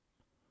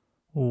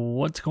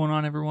What's going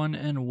on, everyone,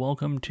 and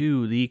welcome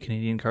to the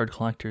Canadian Card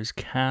Collectors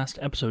Cast,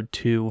 Episode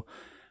 2,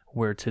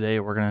 where today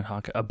we're going to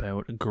talk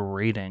about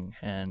grading.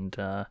 And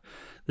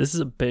this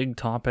is a big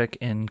topic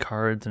in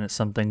cards, and it's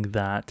something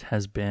that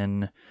has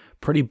been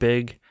pretty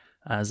big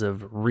as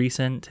of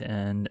recent,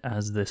 and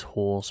as this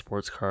whole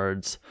sports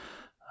cards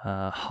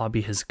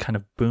hobby has kind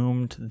of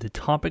boomed. The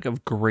topic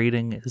of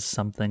grading is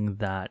something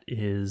that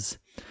is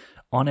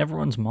on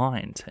everyone's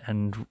mind,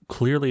 and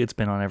clearly it's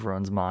been on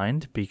everyone's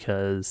mind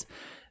because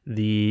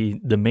the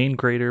main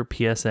grader,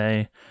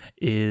 PSA,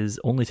 is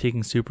only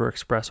taking Super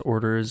Express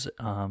orders.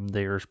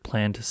 They are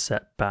planned to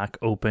set back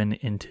open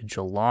into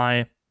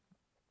July.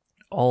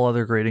 All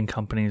other grading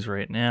companies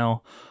right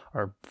now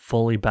are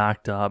fully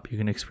backed up. You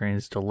can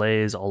experience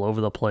delays all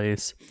over the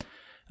place.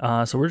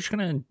 So we're just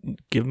gonna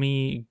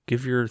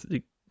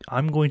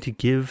I'm going to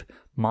give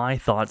my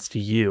thoughts to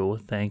you.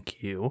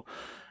 Thank you.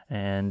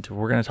 And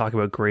we're going to talk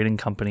about grading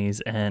companies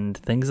and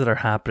things that are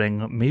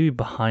happening maybe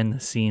behind the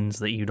scenes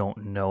that you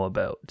don't know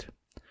about.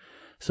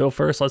 So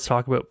first, let's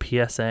talk about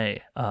PSA.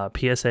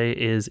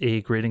 PSA is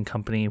a grading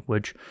company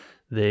which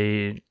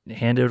they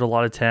hand out a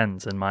lot of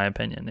 10s, in my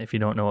opinion. If you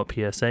don't know what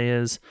PSA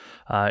is,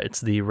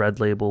 it's the red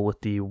label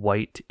with the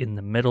white in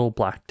the middle,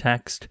 black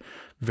text,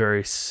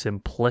 very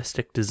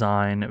simplistic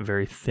design,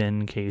 very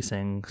thin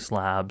casing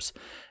slabs,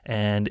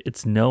 and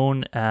it's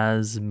known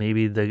as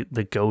maybe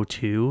the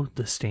go-to,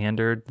 the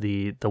standard,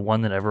 the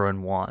one that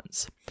everyone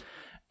wants.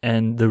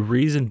 And the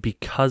reason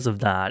because of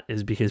that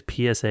is because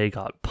PSA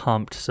got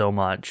pumped so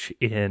much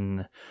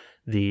in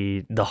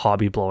the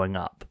hobby blowing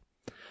up.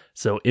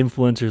 So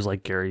influencers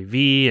like Gary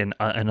Vee and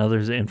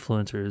others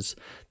influencers,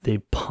 they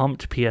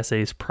pumped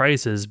PSA's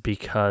prices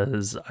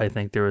because I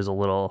think there was a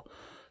little,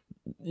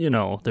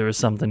 there was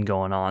something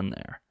going on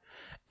there.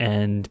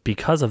 And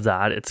because of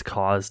that, it's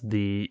caused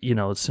the,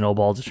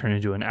 snowball to turn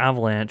into an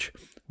avalanche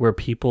where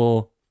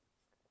people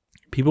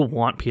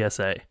want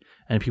PSA,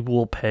 and people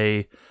will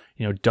pay,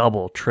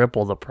 double,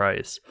 triple the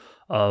price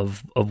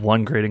of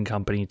one grading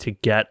company to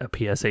get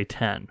a PSA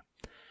 10.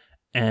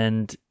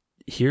 And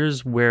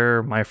here's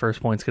where my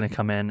first point's going to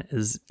come in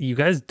is you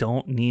guys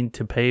don't need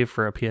to pay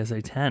for a PSA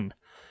 10.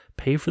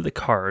 Pay for the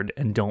card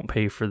and don't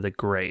pay for the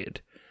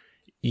grade.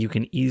 You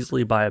can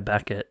easily buy a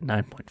Beckett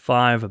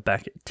 9.5, a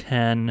Beckett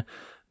 10,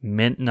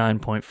 Mint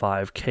 9.5,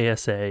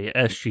 KSA,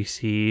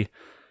 SGC,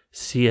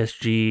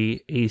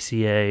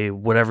 CSG, ACA,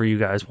 whatever you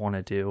guys want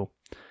to do,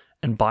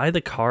 and buy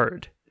the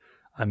card.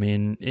 I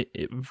mean,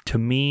 to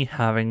me,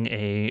 having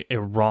a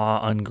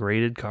raw,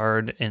 ungraded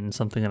card and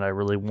something that I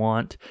really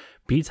want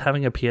beats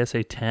having a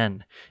PSA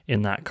 10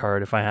 in that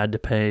card if I had to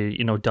pay,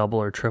 double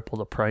or triple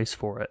the price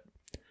for it.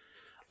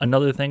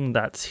 Another thing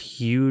that's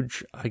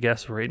huge, I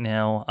guess, right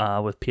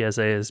now with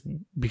PSA is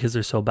because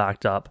they're so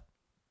backed up.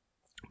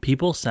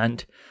 People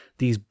sent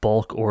these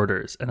bulk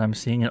orders, and I'm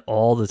seeing it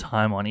all the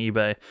time on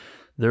eBay.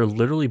 They're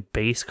literally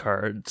base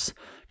cards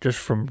just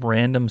from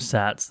random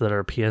sets that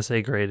are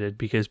PSA graded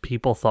because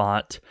people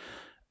thought,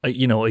 a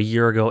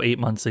year ago, 8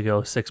 months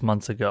ago, 6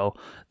 months ago,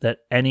 that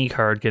any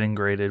card getting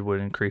graded would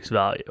increase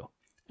value.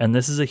 And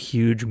this is a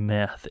huge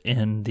myth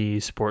in the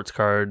sports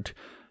card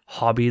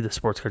hobby, the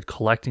sports card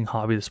collecting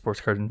hobby, the sports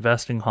card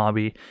investing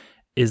hobby,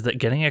 is that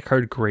getting a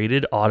card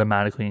graded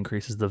automatically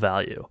increases the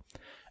value.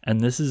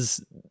 And this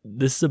is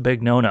a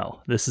big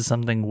no-no. This is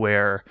something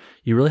where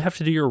you really have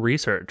to do your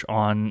research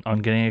on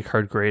getting a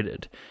card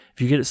graded.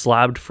 If you get it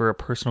slabbed for a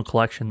personal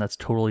collection, that's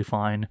totally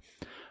fine.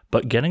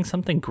 But getting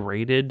something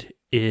graded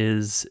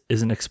is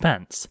an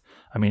expense.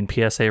 I mean,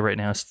 PSA right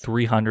now is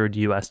 $300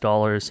 US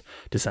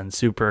to send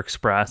Super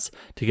Express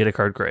to get a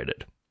card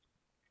graded.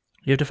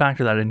 You have to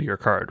factor that into your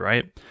card,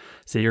 right?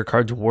 Say your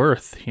card's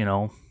worth,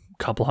 a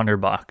couple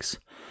 $100.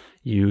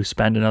 You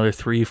spend another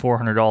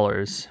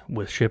 $300-$400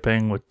 with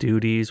shipping, with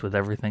duties, with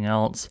everything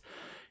else.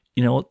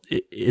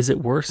 Is it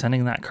worth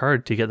sending that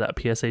card to get that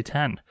PSA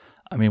 10?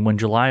 I mean, when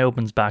July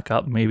opens back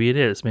up, maybe it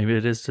is. Maybe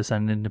it is to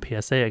send it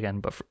into PSA again.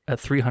 But at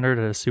 $300 at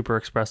a Super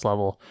Express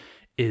level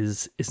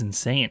is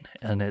insane.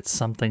 And it's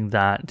something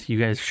that you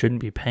guys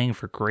shouldn't be paying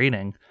for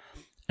grading.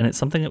 And it's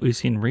something that we've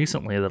seen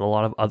recently that a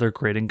lot of other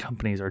grading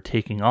companies are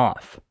taking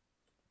off.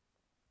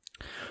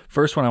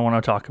 First one I want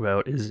to talk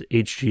about is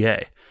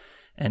HGA.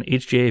 And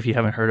HGA, if you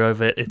haven't heard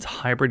of it, it's a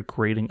hybrid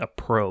grading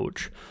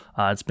approach.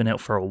 It's been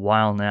out for a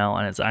while now,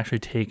 and it's actually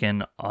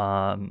taken,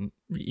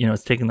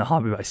 it's taken the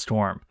hobby by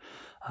storm.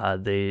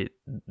 They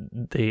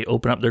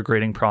open up their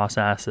grading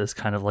process as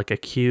kind of like a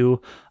queue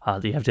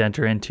that you have to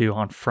enter into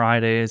on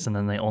Fridays, and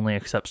then they only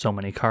accept so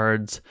many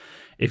cards.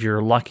 If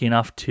you're lucky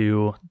enough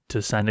to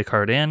send a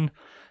card in,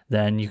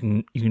 then you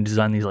can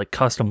design these like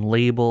custom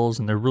labels,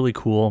 and they're really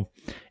cool.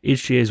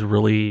 HGA is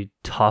really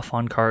tough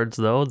on cards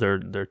though.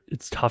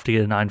 It's tough to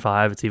get a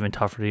 9.5. It's even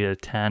tougher to get a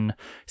 10.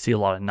 See a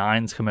lot of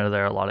 9s come out of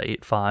there, a lot of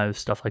 8.5s,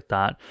 stuff like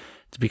that.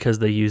 It's because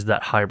they use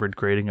that hybrid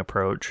grading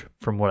approach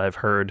from what I've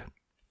heard.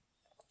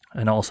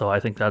 And also I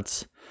think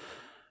that's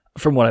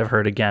from what I've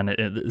heard, again,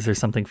 there's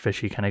something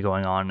fishy kind of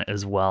going on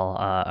as well.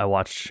 I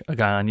watched a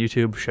guy on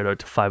YouTube, shout out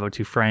to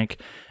 502 Frank,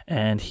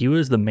 and he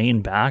was the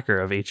main backer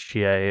of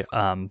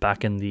HGA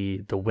back in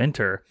the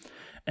winter,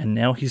 and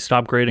now he's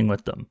stopped grading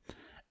with them.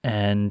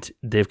 And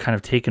they've kind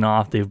of taken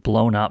off, they've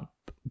blown up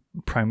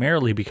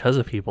primarily because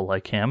of people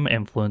like him,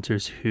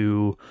 influencers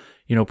who,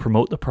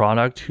 promote the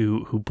product,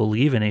 who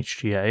believe in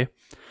HGA.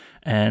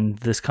 And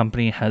this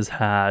company has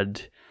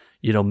had,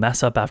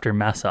 mess up after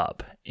mess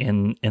up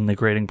in the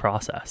grading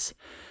process.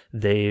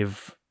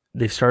 They've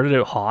started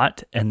out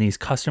hot, and these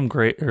custom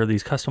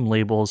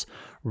labels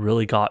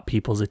really got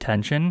people's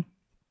attention.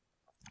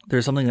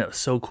 There's something that was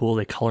so cool.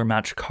 They color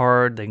match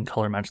card. They can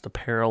color match the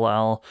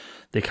parallel.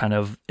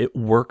 It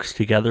works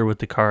together with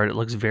the card. It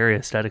looks very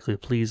aesthetically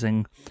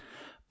pleasing.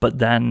 But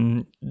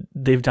then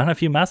they've done a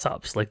few mess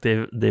ups. Like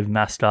they've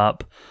messed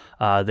up.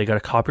 They got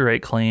a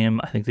copyright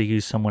claim. I think they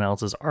used someone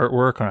else's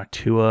artwork on a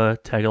Tua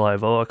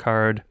Tagovailoa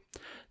card.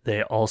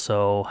 They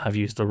also have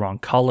used the wrong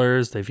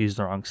colors. They've used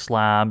the wrong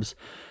slabs.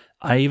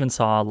 I even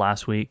saw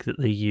last week that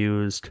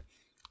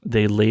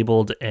they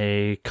labeled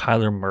a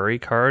Kyler Murray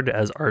card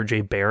as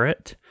RJ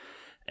Barrett,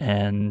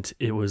 and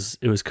it was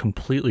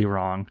completely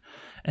wrong.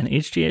 And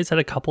HGA's had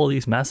a couple of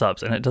these mess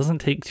ups, and it doesn't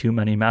take too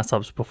many mess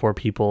ups before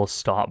people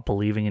stop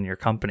believing in your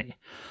company.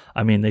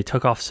 I mean, they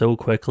took off so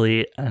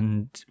quickly,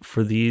 and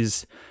for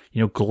these,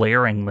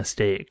 glaring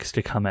mistakes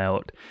to come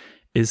out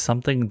is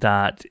something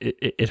that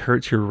it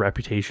hurts your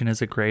reputation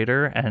as a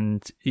grader,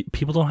 and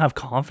people don't have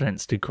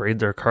confidence to grade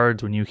their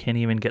cards when you can't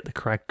even get the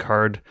correct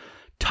card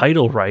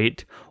title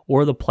right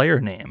or the player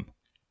name.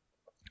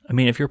 I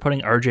mean, if you're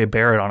putting RJ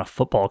Barrett on a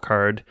football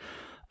card,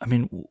 I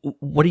mean,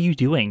 what are you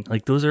doing?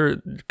 Like,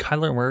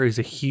 Kyler Murray is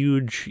a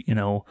huge,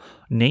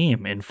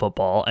 name in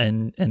football,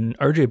 and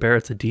RJ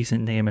Barrett's a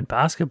decent name in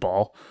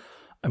basketball.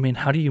 I mean,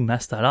 how do you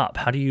mess that up?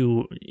 How do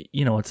you,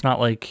 it's not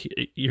like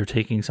you're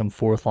taking some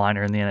fourth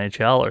liner in the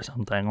NHL or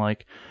something.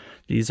 Like,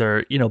 these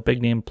are,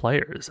 big name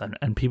players,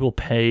 and people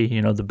pay,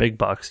 the big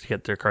bucks to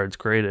get their cards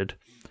graded.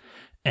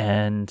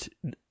 And,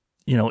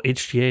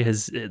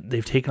 HGA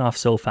they've taken off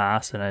so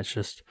fast, and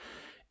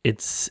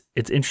it's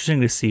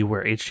interesting to see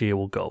where HGA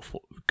will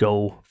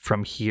go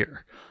from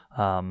here.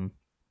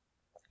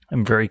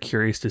 I'm very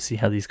curious to see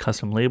how these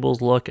custom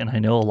labels look, and I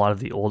know a lot of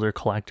the older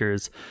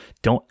collectors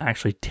don't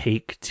actually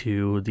take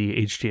to the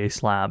HGA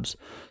slabs.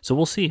 So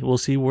we'll see. We'll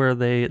see where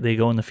they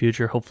go in the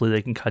future. Hopefully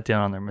they can cut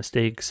down on their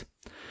mistakes.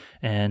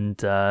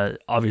 And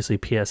obviously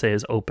PSA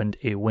has opened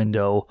a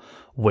window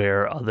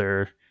where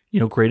other,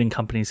 grading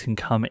companies can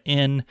come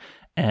in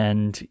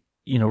and,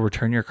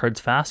 return your cards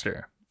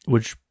faster,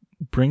 which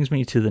brings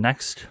me to the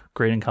next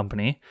grading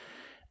company,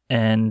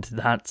 and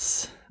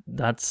it's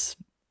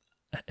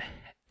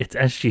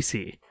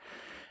SGC.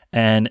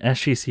 And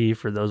SGC,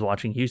 for those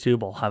watching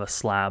YouTube, I'll have a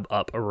slab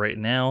up right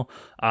now.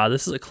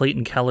 This is a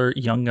Clayton Keller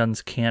Young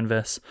Guns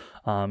canvas.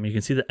 You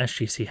can see that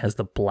SGC has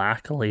the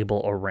black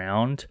label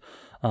around.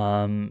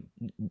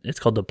 It's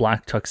called the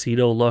black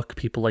tuxedo look.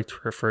 People like to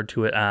refer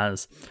to it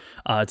as.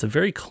 It's a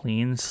very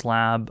clean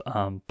slab,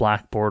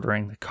 black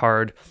bordering the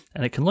card,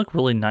 and it can look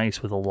really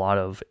nice with a lot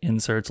of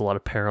inserts, a lot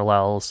of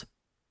parallels,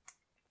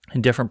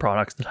 and different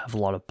products that have a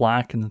lot of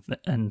black in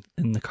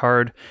the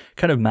card.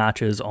 Kind of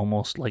matches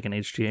almost like an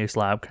HGA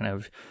slab, kind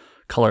of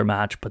color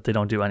match, but they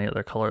don't do any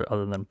other color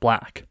other than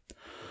black.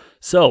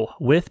 So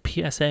with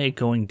PSA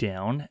going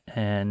down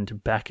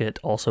and Beckett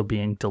also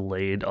being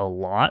delayed a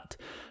lot,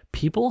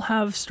 people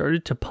have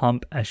started to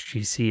pump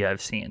SGC,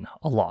 I've seen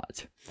a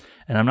lot.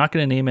 And I'm not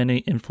going to name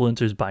any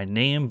influencers by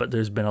name, but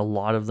there's been a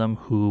lot of them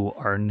who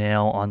are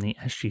now on the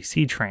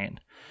SGC train.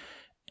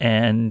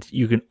 And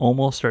you can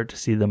almost start to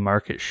see the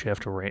market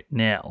shift right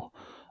now.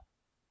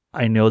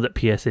 I know that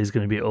PSA is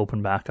going to be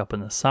open back up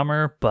in the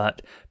summer,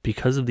 but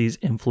because of these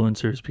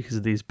influencers, because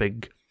of these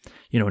big,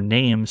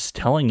 names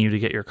telling you to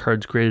get your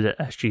cards graded at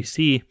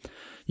SGC,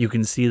 you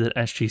can see that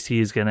SGC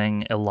is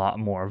getting a lot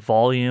more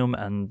volume,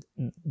 and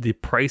the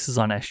prices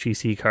on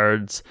SGC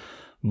cards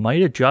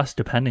might adjust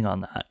depending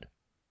on that.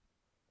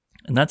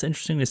 And that's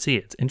interesting to see.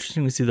 It's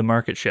interesting to see the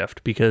market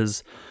shift,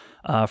 because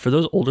for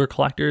those older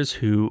collectors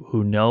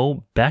who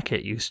know,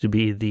 Beckett used to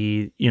be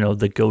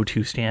the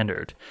go-to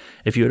standard.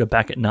 If you had a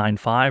Beckett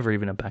 9.5 or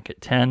even a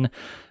Beckett 10,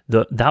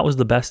 that was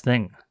the best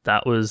thing.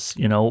 That was,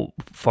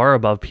 far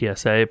above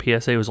PSA.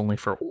 PSA was only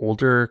for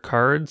older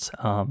cards,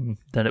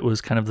 that it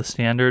was kind of the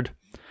standard.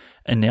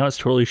 And now it's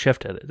totally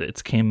shifted.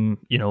 It's came,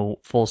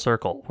 full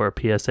circle, where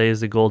PSA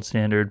is the gold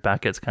standard,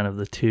 Beckett's kind of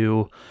the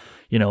 2,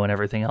 and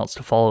everything else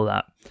to follow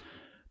that.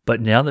 But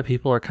now that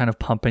people are kind of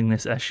pumping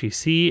this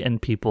SGC,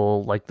 and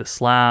people like the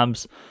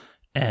slabs,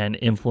 and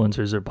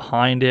influencers are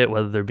behind it,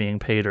 whether they're being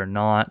paid or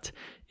not,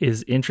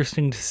 is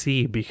interesting to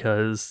see,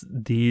 because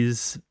the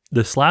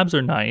slabs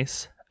are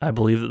nice. I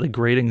believe that the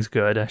grading's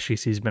good.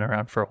 SGC's been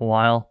around for a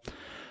while.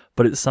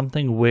 But it's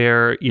something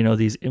where,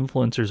 these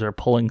influencers are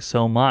pulling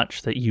so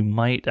much that you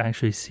might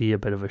actually see a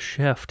bit of a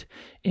shift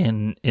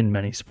in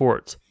many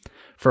sports.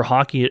 For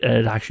hockey,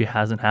 it actually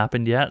hasn't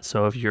happened yet.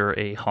 So if you're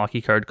a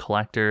hockey card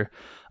collector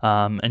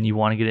and you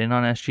want to get in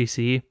on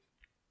SGC,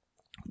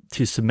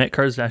 to submit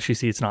cards to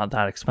SGC, it's not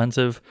that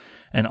expensive.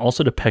 And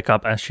also to pick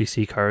up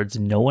SGC cards,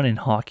 no one in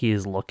hockey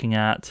is looking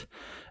at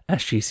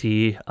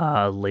SGC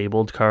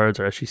labeled cards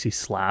or SGC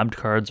slabbed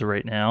cards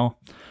right now.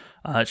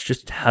 It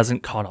just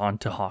hasn't caught on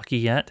to hockey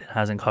yet. It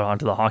hasn't caught on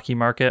to the hockey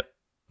market.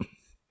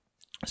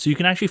 So you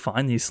can actually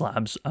find these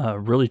slabs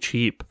really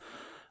cheap.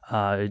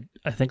 I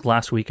think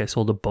last week I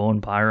sold a Bowen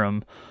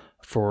Byram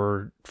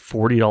for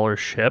 $40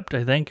 shipped.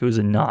 I think it was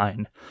a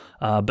 9,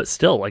 but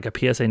still, like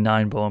a PSA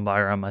 9 Bowen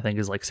Byram I think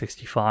is like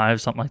 65,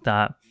 something like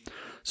that.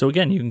 So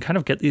again, you can kind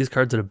of get these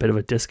cards at a bit of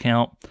a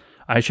discount.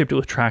 I shipped it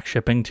with track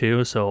shipping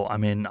too, so I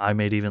mean I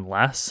made even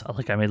less.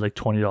 Like I made like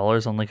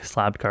 $20 on like a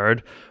slabbed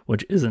card,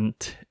 which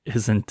isn't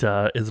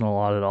a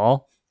lot at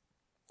all.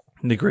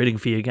 And the grading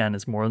fee again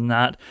is more than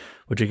that,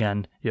 which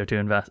again you have to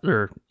invest,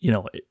 or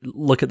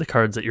look at the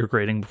cards that you're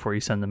grading before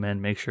you send them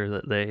in. Make sure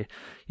that they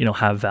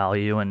have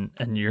value, and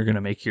you're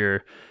gonna make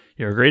your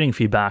grading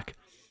fee back.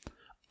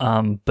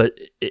 But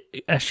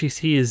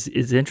SGC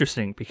is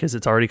interesting because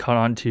it's already caught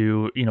on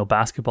to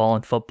basketball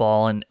and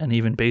football and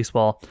even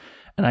baseball.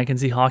 And I can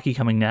see hockey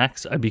coming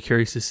next. I'd be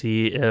curious to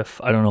see if,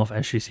 I don't know if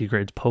SGC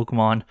grades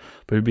Pokemon,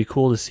 but it'd be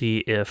cool to see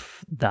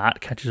if that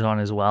catches on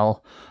as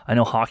well. I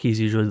know hockey is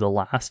usually the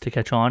last to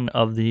catch on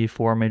of the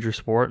 4 major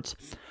sports.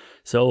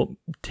 So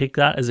take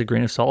that as a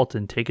grain of salt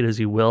and take it as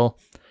you will.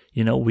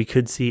 We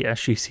could see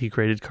SGC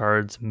graded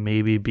cards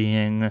maybe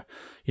being,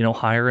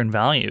 higher in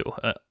value.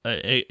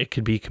 It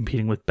could be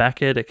competing with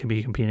Beckett. It could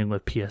be competing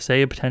with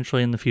PSA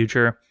potentially in the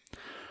future.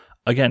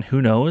 Again,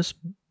 who knows?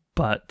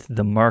 But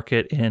the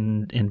market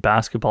in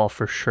basketball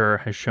for sure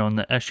has shown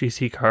that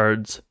SGC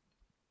cards,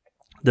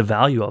 the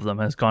value of them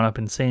has gone up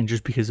insane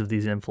just because of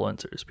these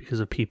influencers,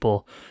 because of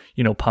people,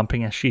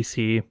 pumping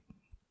SGC.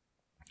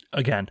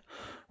 Again,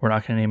 we're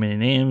not going to name any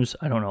names.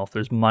 I don't know if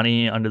there's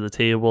money under the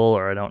table,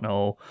 or I don't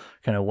know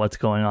kind of what's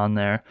going on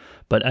there.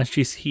 But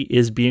SGC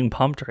is being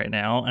pumped right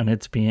now, and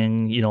it's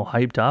being,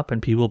 hyped up,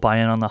 and people buy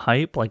in on the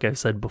hype, like I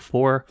said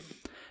before.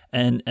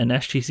 And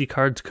SGC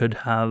cards could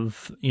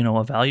have,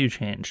 a value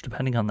change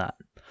depending on that.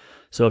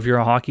 So if you're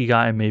a hockey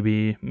guy,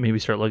 maybe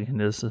start looking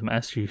into some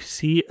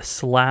SGC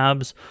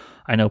slabs.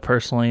 I know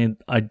personally,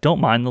 I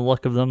don't mind the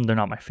look of them. They're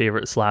not my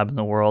favorite slab in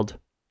the world,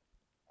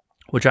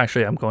 which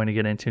actually I'm going to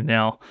get into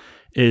now.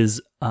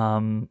 Is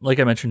like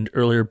I mentioned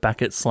earlier,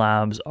 Beckett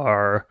slabs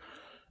are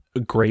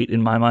great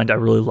in my mind. I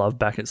really love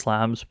Beckett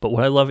slabs, but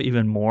what I love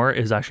even more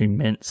is actually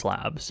Mint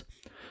slabs.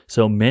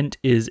 So Mint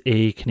is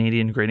a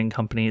Canadian grading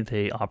company.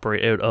 They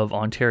operate out of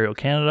Ontario,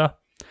 Canada.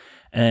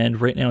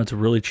 And right now it's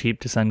really cheap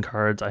to send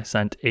cards. I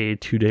sent a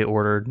 2-day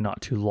order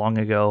not too long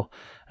ago.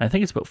 And I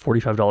think it's about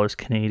 $45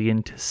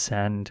 Canadian to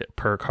send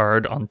per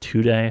card on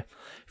 2-day.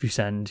 If you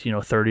send,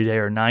 30-day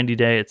or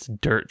 90-day, it's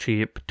dirt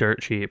cheap.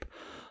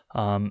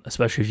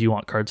 Especially if you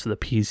want cards for the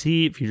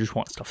PC, if you just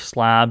want stuff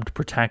slabbed,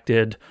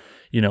 protected,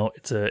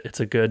 it's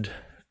a good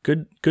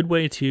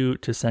way to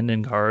send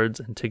in cards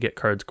and to get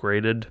cards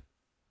graded.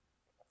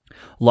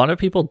 A lot of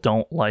people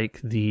don't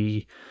like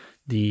the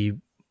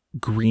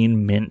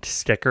green mint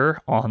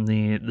sticker on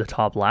the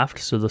top left.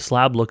 So the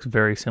slab looks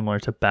very similar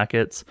to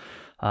Beckett's.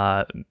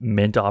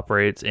 Mint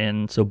operates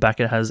in, so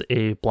Beckett has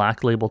a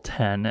black label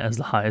 10 as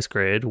the highest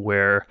grade,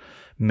 where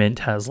Mint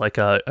has like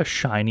a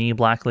shiny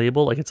black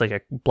label, like it's like a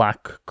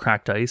black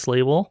cracked ice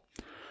label.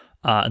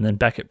 And then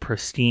Beckett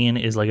Pristine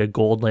is like a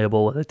gold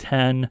label with a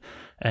 10,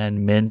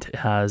 and Mint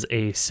has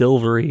a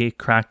silvery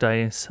cracked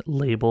ice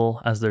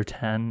label as their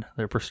 10.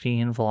 They're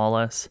pristine,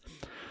 flawless.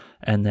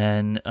 And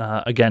then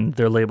again,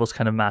 their labels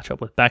kind of match up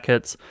with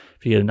Beckett's.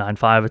 If you get a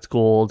 9.5, it's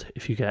gold.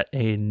 If you get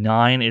a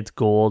 9, it's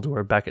gold,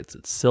 where Beckett's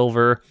it's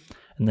silver.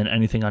 And then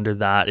anything under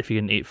that, if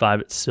you get an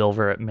 8.5, it's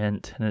silver at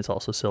Mint, and it's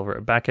also silver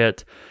at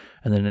Beckett.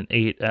 And then an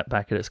 8 at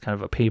Beckett is kind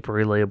of a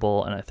papery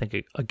label, and I think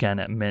again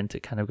at Mint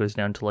it kind of goes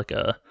down to like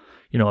a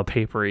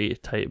papery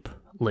type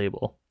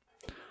label.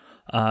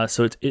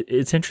 So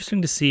it's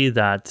interesting to see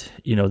that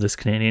this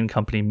Canadian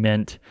company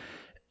Mint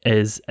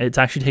it's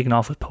actually taken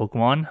off with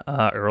Pokemon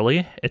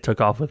early. It took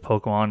off with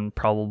Pokemon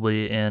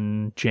probably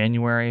in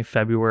January,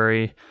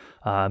 February,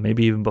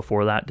 maybe even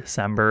before that,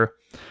 December.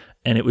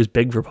 And it was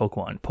big for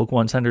Pokemon.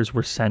 Pokemon centers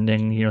were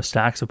sending,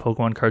 stacks of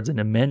Pokemon cards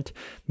into Mint.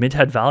 Mint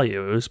had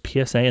value. It was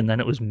PSA, and then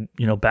it was,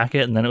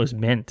 Beckett, and then it was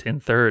Mint in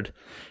third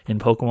in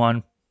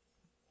Pokemon.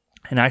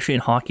 And actually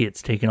in hockey,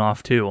 it's taken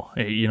off too.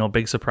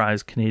 Big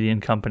surprise, Canadian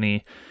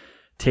company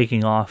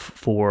taking off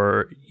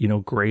for,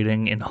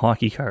 grading in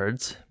hockey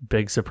cards.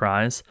 Big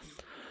surprise.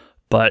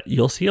 But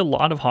you'll see a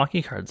lot of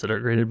hockey cards that are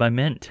graded by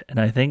Mint. And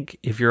I think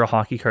if you're a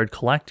hockey card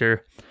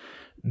collector,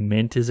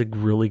 Mint is a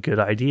really good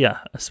idea,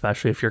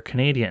 especially if you're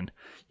Canadian.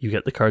 You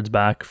get the cards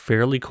back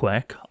fairly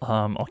quick.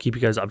 I'll keep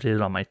you guys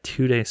updated on my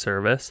 2-day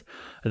service.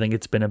 I think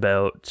it's been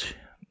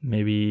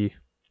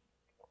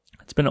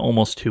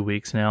almost 2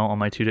 weeks now on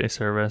my 2-day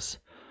service.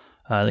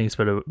 I think it's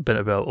been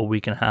about a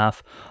week and a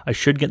half. I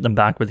should get them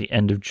back by the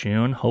end of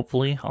June,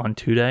 hopefully, on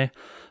 2-day.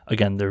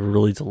 Again, they're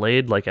really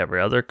delayed like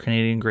every other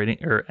Canadian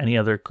grading or any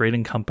other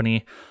grading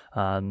company.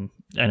 I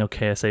know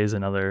KSA is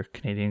another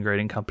Canadian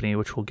grading company,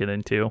 which we'll get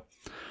into.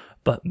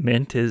 But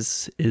Mint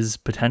is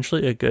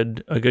potentially a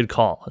good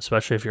call,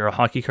 especially if you're a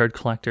hockey card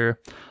collector.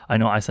 I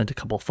know I sent a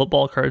couple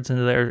football cards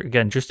into there,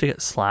 again, just to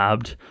get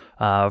slabbed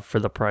for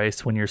the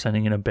price when you're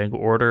sending in a big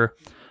order.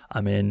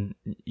 I mean,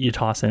 you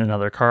toss in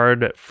another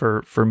card.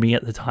 For me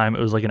at the time,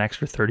 it was like an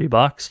extra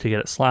 $30 to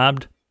get it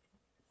slabbed.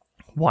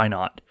 Why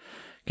not?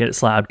 Get it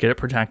slabbed, get it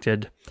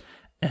protected,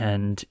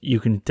 and you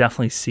can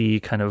definitely see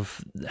kind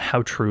of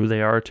how true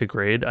they are to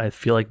grade. I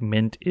feel like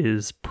Mint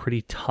is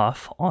pretty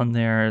tough on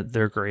their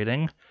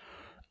grading.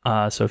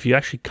 So if you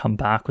actually come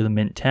back with a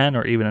Mint 10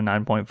 or even a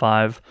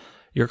 9.5,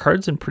 your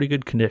card's in pretty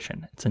good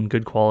condition. It's in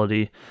good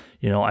quality.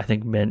 I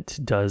think Mint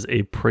does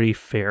a pretty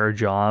fair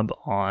job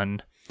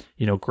on,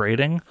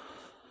 grading.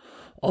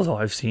 Although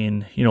I've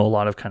seen, a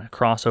lot of kind of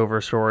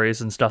crossover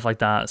stories and stuff like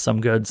that,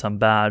 some good, some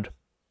bad.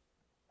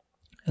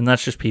 And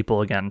that's just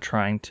people, again,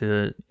 trying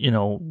to,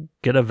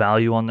 get a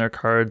value on their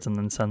cards and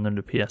then send them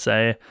to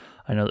PSA.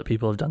 I know that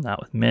people have done that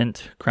with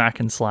Mint,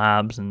 cracking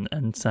slabs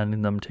and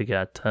sending them to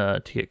get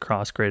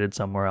cross-graded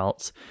somewhere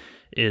else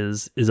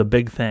is a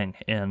big thing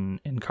in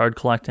card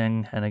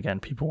collecting. And again,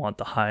 people want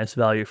the highest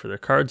value for their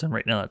cards. And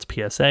right now that's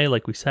PSA,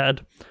 like we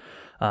said.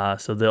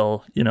 So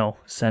they'll,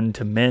 send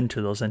to Mint,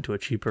 or they'll send to a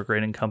cheaper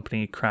grading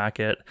company, crack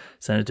it,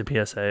 send it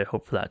to PSA,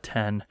 hope for that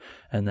 10,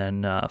 and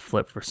then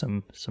flip for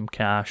some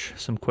cash,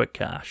 some quick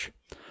cash.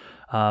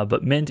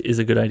 But Mint is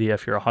a good idea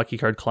if you're a hockey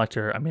card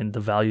collector. I mean, the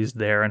value's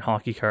there in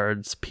hockey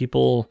cards.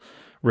 People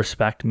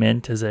respect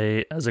Mint as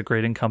a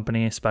grading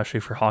company, especially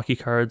for hockey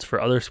cards.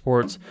 For other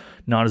sports,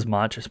 not as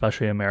much,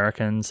 especially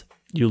Americans.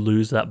 You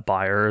lose that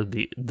buyer,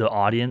 the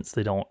audience.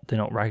 They don't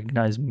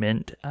recognize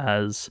Mint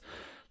as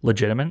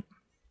legitimate.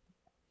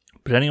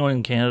 But anyone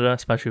in Canada,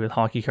 especially with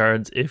hockey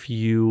cards, if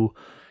you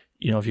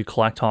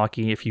collect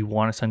hockey, if you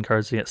want to send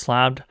cards to get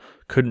slabbed,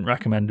 couldn't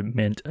recommend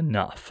Mint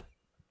enough.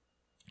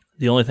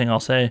 The only thing I'll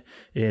say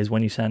is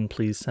when you send,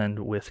 please send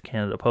with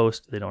Canada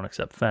Post. They don't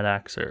accept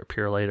FedEx or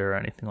Purelator or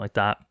anything like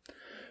that,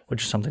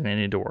 which is something they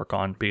need to work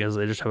on because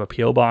they just have a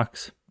PO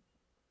box.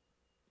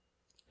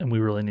 And we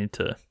really need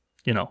to,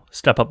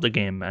 step up the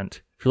game,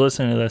 Mint. If you're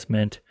listening to this,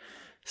 Mint,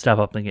 step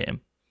up the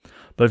game.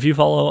 But if you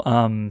follow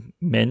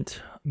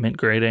Mint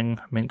Grading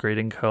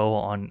Co.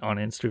 on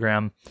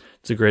Instagram,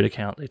 it's a great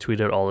account. They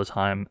tweet out all the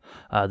time.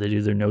 They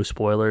do their no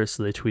spoilers,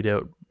 so they tweet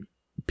out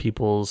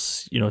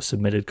people's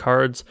submitted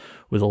cards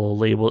with a little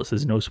label that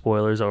says no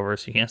spoilers over,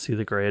 so you can't see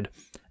the grade.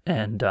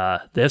 And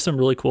they have some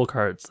really cool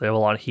cards. They have a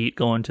lot of heat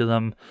going to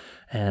them,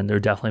 and they're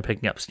definitely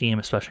picking up steam,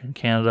 especially in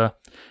Canada,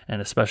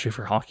 and especially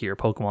for hockey or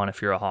Pokemon.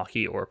 If you're a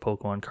hockey or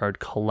Pokemon card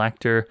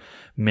collector,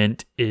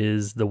 Mint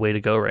is the way to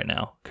go right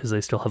now because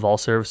they still have all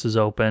services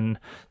open.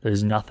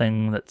 There's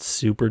nothing that's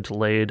super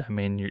delayed. I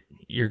mean,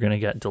 you're going to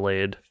get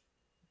delayed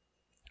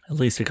at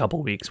least a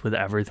couple weeks with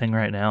everything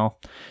right now,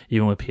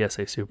 even with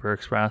PSA Super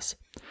Express.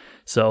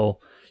 So,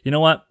 you know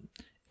what?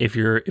 If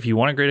you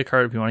want to grade a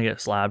card, if you want to get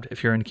slabbed,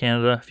 if you're in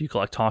Canada, if you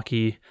collect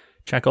hockey,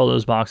 check all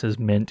those boxes.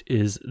 Mint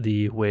is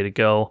the way to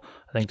go.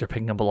 I think they're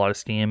picking up a lot of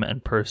steam,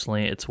 and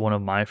personally, it's one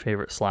of my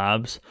favorite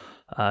slabs,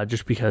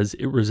 just because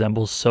it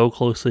resembles so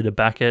closely to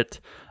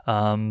Beckett.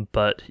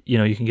 But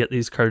you can get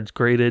these cards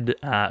graded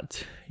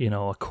at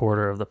a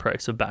quarter of the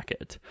price of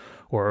Beckett,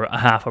 or a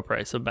half a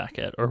price of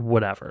Beckett, or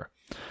whatever.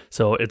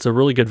 So it's a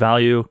really good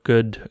value,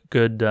 good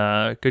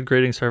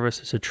grading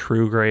service. It's a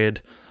true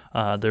grade.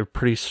 They're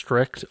pretty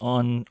strict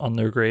on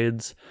their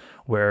grades,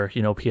 where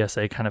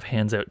PSA kind of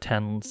hands out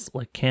 10s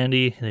like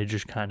candy. They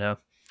just kind of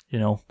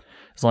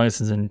as long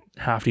as it's in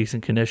half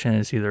decent condition,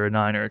 it's either a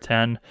 9 or a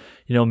 10.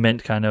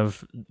 Mint kind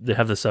of, they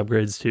have the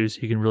subgrades too, so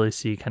you can really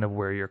see kind of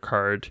where your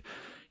card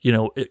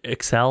it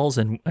excels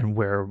and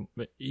where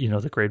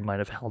the grade might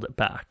have held it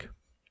back.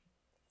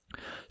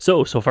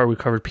 So far we've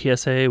covered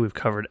PSA, we've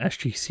covered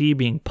SGC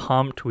being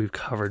pumped, we've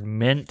covered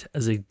Mint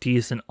as a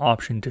decent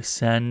option to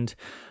send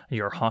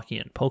your hockey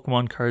and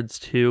Pokemon cards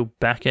to.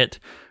 Beckett,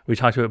 we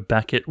talked about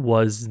Beckett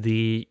was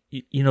the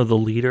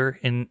leader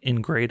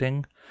in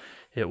grading.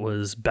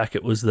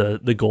 Beckett was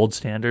the gold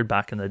standard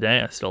back in the day.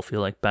 I still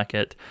feel like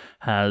Beckett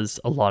has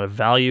a lot of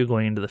value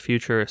going into the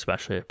future,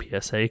 especially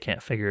if PSA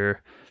can't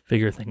figure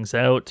things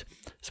out,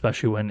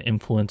 especially when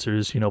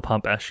influencers,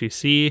 pump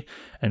SGC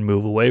and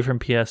move away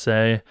from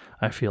PSA.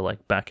 I feel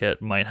like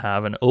Beckett might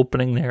have an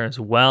opening there as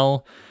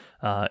well.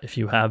 If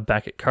you have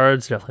Beckett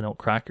cards, definitely don't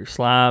crack your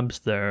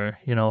slabs. They're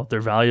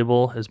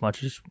valuable as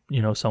much as,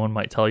 someone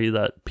might tell you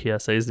that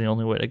PSA is the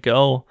only way to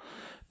go.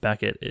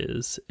 Beckett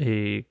is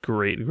a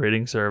great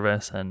grading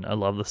service, and I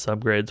love the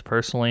subgrades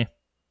personally.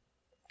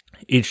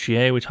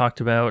 HGA, we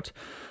talked about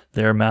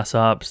their mess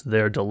ups,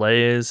 their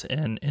delays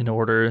in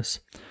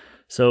orders.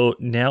 So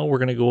now we're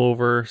going to go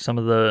over some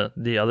of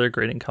the other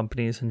grading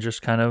companies and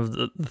just kind of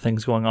the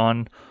things going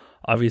on.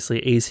 Obviously,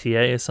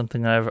 ACA is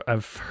something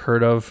I've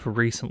heard of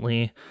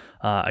recently.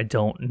 I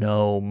don't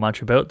know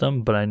much about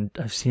them, but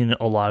I've seen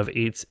a lot of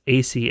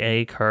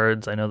ACA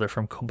cards. I know they're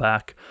from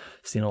Quebec.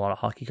 I've seen a lot of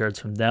hockey cards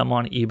from them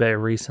on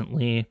eBay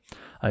recently.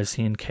 I've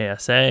seen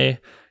KSA.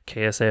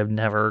 KSA I've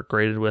never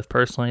graded with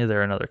personally.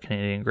 They're another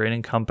Canadian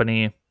grading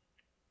company.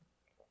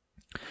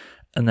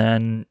 And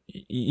then,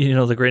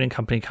 the grading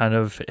company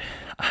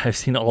I've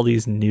seen all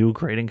these new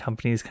grading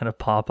companies kind of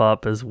pop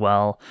up as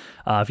well.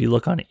 If you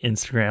look on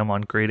Instagram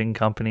on grading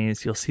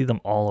companies, you'll see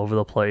them all over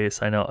the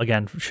place. I know,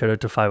 again, shout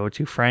out to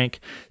 502 Frank,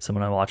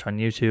 someone I watch on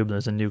YouTube.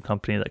 There's a new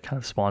company that kind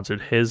of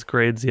sponsored his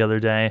grades the other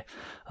day.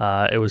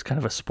 It was kind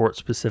of a sport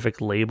specific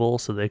label.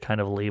 So they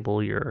kind of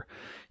label your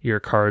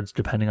cards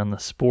depending on the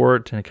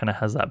sport. And it kind of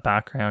has that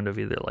background of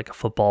either like a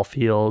football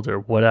field or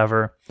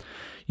whatever.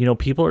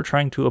 People are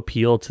trying to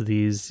appeal to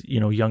these,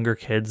 younger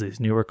kids, these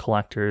newer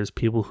collectors,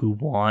 people who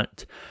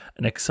want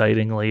an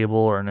exciting label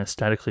or an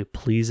aesthetically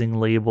pleasing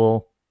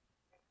label.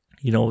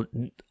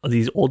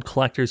 These old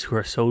collectors who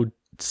are so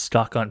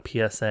stuck on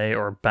PSA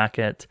or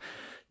Beckett,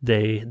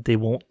 they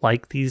won't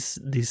like these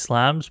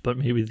slabs, but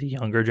maybe the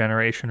younger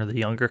generation or the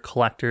younger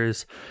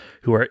collectors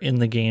who are in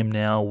the game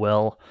now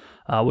will.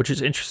 Which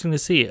is interesting to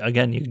see.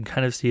 Again, you can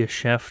kind of see a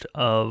shift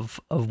of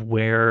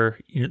where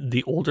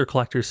the older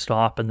collectors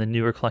stop and the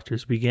newer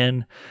collectors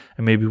begin,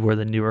 and maybe where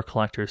the newer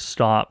collectors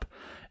stop.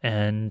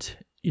 And,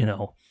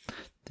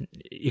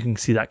 you can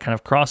see that kind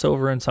of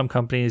crossover in some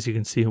companies. You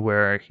can see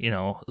where,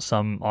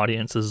 some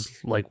audiences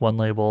like one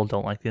label,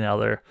 don't like the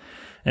other.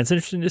 And it's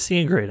interesting to see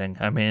in grading.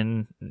 I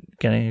mean,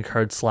 getting a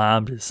card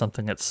slabbed is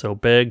something that's so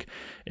big.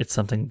 It's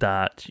something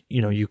that,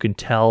 you can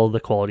tell the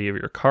quality of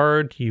your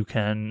card. You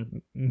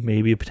can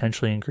maybe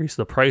potentially increase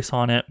the price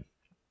on it.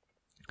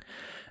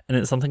 And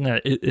it's something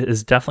that it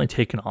is definitely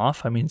taken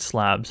off. I mean,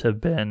 slabs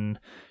have been,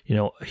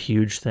 a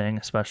huge thing,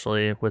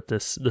 especially with the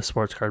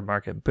sports card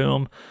market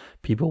boom.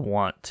 People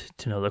want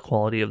to know the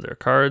quality of their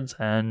cards.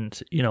 And,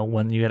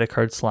 when you get a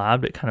card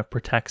slabbed, it kind of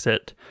protects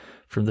it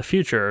from the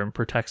future and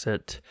protects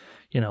it,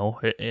 in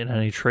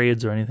any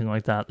trades or anything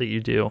like that you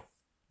do.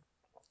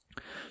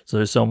 So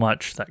there's so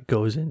much that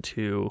goes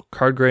into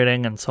card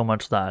grading and so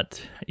much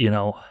that,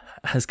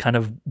 has kind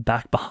of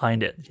back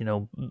behind it,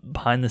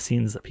 behind the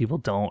scenes that people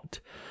don't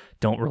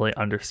really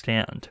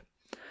understand.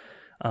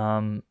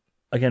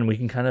 Again, we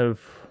can kind of,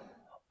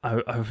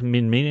 I've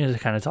been meaning to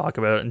kind of talk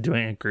about and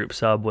doing a group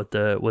sub with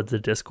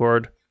the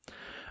Discord.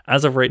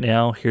 As of right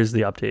now, here's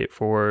the update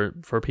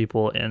for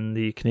people in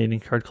the Canadian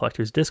Card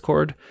Collectors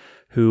Discord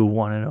who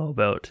want to know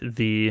about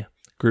the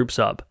group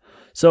sub.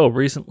 So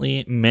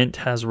recently, Mint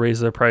has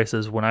raised their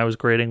prices. When I was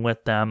grading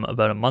with them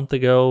about a month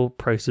ago,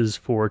 prices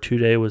for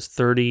 2-day was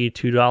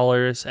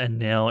 $32, and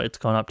now it's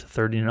gone up to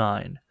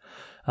 $39.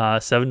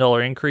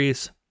 $7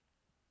 increase.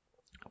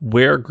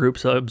 Where group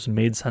subs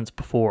made sense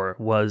before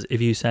was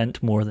if you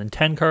sent more than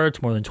 10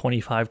 cards, more than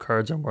 25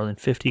 cards, or more than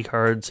 50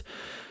 cards,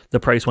 the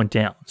price went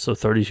down. So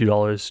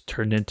 $32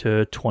 turned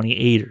into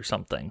 $28 or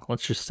something,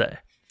 let's just say.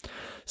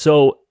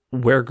 So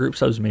where group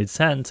subs made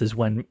sense is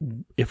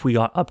if we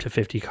got up to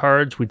 50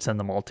 cards, we'd send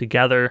them all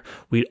together,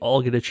 we'd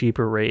all get a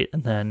cheaper rate,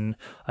 and then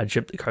I'd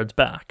ship the cards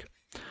back.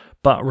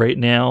 But right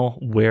now,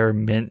 where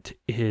Mint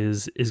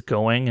is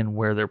going and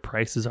where their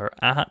prices are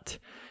at,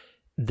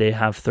 they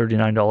have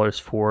 $39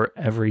 for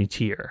every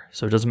tier.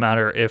 So it doesn't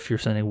matter if you're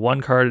sending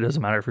one card, it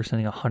doesn't matter if you're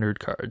sending 100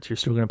 cards, you're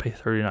still going to pay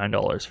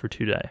 $39 for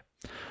 2-day.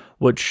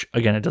 Which,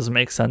 again, it doesn't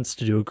make sense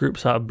to do a group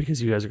sub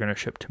because you guys are going to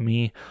ship to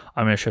me.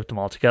 I'm going to ship them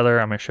all together.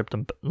 I'm going to ship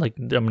them, I'm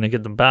going to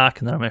get them back,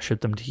 and then I'm going to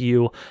ship them to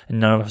you, and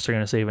none of us are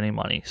going to save any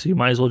money. So you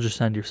might as well just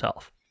send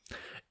yourself.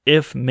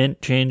 If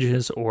Mint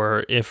changes,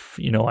 or if,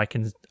 I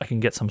can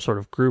get some sort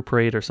of group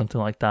rate or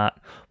something like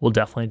that, we'll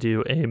definitely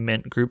do a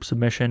Mint group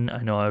submission.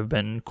 I know I've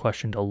been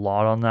questioned a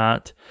lot on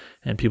that,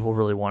 and people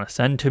really want to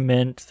send to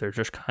Mint. They're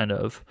just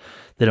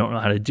they don't know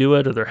how to do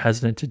it, or they're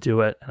hesitant to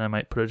do it, and I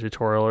might put a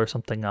tutorial or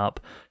something up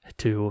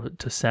to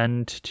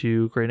send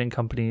to grading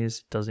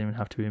companies. It doesn't even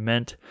have to be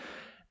Mint,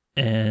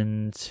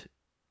 and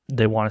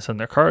they want to send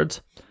their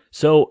cards.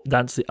 So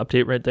that's the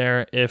update right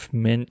there. If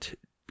Mint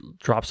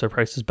drops their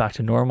prices back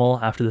to normal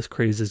after this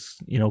craze is,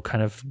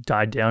 kind of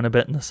died down a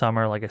bit in the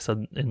summer, like I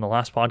said in the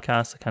last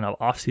podcast, the kind of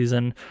off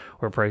season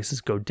where prices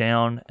go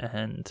down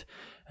and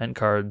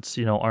cards,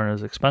 aren't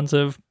as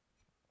expensive,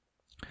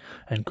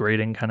 and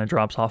grading kind of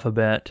drops off a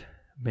bit,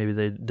 maybe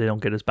they don't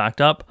get as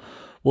backed up,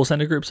 we'll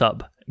send a group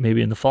sub.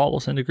 Maybe in the fall we'll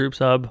send a group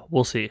sub.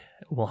 We'll see.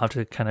 We'll have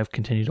to kind of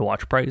continue to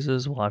watch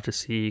prices. We'll have to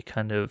see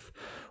kind of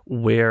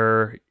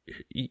where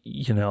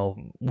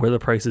the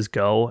prices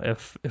go.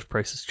 If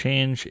prices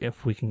change,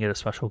 if we can get a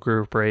special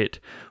group rate,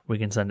 we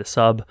can send a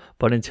sub.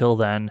 But until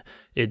then,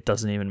 it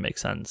doesn't even make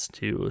sense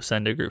to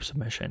send a group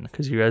submission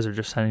because you guys are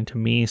just sending to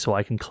me so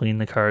I can clean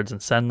the cards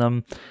and send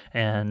them,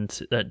 and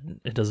that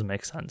it doesn't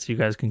make sense. You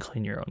guys can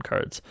clean your own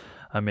cards.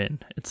 I mean,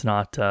 it's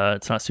not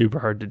super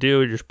hard to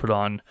do. You just put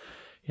on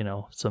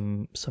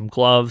some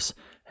gloves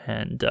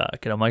and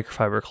get a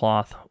microfiber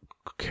cloth,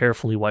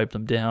 carefully wipe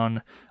them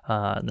down,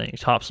 and then you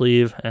top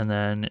sleeve, and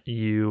then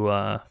you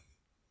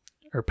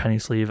or penny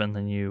sleeve, and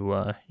then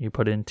you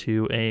put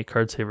into a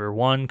Card Saver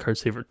 1, Card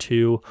Saver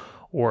 2,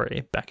 or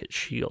a Beckett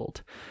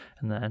Shield,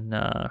 and then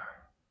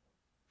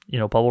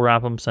bubble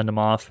wrap them, send them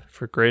off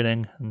for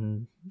grading,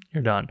 and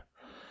you're done.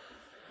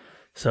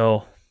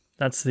 So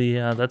that's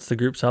the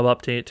group sub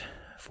update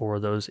for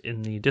those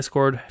in the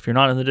Discord. If you're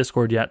not in the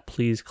Discord yet,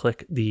 please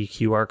click the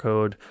QR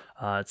code.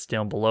 It's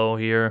down below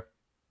here,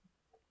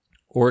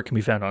 or it can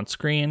be found on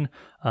screen,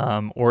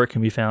 or it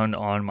can be found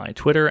on my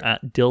Twitter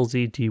at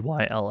Dillzey,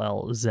 DYLLZEY,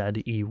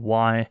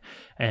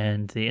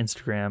 and the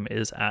Instagram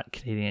is at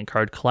Canadian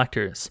Card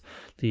Collectors.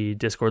 The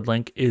Discord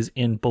link is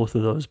in both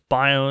of those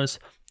bios.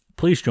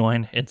 Please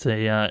join. It's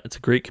a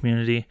great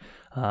community.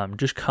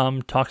 Just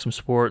come talk some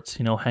sports,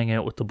 hang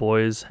out with the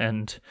boys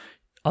and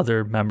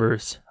other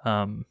members.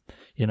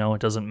 It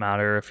doesn't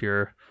matter if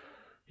you're,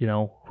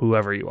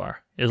 whoever you are.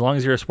 As long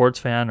as you're a sports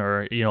fan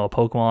or, a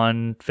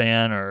Pokemon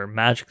fan or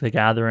Magic the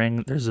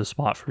Gathering, there's a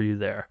spot for you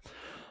there.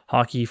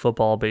 Hockey,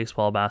 football,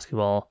 baseball,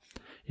 basketball,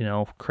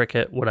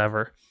 cricket,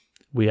 whatever.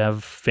 We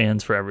have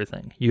fans for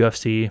everything.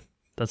 UFC,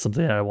 that's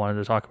something that I wanted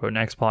to talk about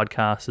next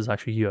podcast, is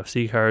actually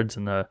UFC cards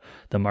and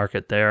the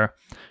market there.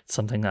 It's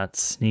something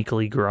that's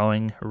sneakily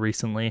growing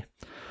recently.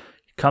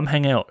 Come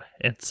hang out.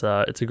 It's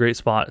a great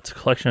spot. It's a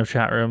collection of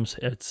chat rooms.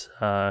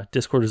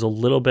 Discord is a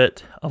little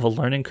bit of a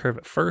learning curve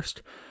at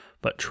first,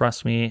 but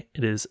trust me,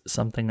 it is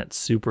something that's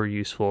super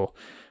useful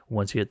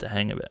once you get the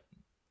hang of it.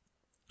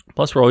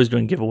 Plus, we're always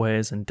doing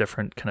giveaways and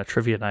different kind of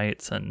trivia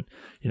nights and,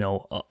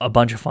 a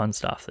bunch of fun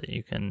stuff that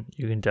you can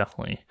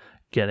definitely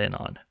get in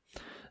on.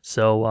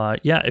 So,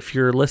 if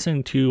you're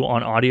listening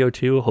on audio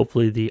too,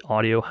 hopefully the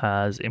audio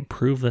has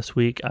improved this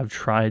week. I've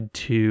tried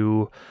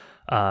to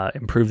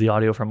improve the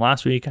audio from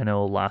last week. I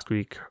know last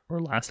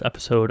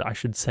episode, I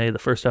should say, the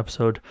first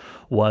episode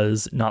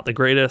was not the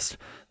greatest.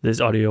 This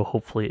audio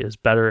hopefully is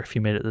better. If you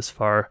made it this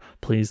far,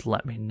 please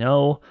let me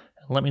know.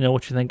 Let me know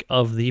what you think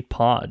of the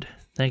pod.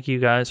 Thank you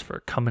guys for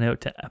coming out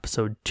to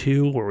episode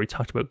 2, where we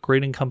talked about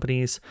grading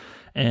companies,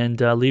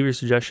 and leave your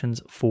suggestions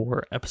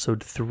for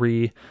episode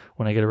 3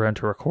 when I get around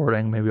to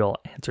recording. Maybe I'll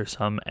answer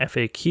some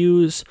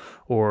FAQs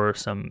or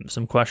some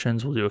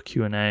questions. We'll do a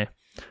Q&A.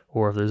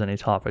 Or if there's any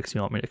topics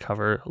you want me to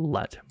cover,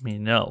 let me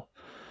know.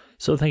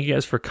 So thank you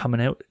guys for coming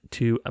out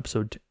to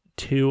episode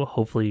 2.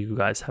 Hopefully you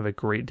guys have a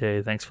great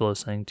day. Thanks for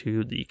listening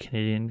to the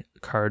Canadian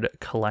Card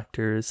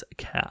Collectors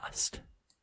Cast.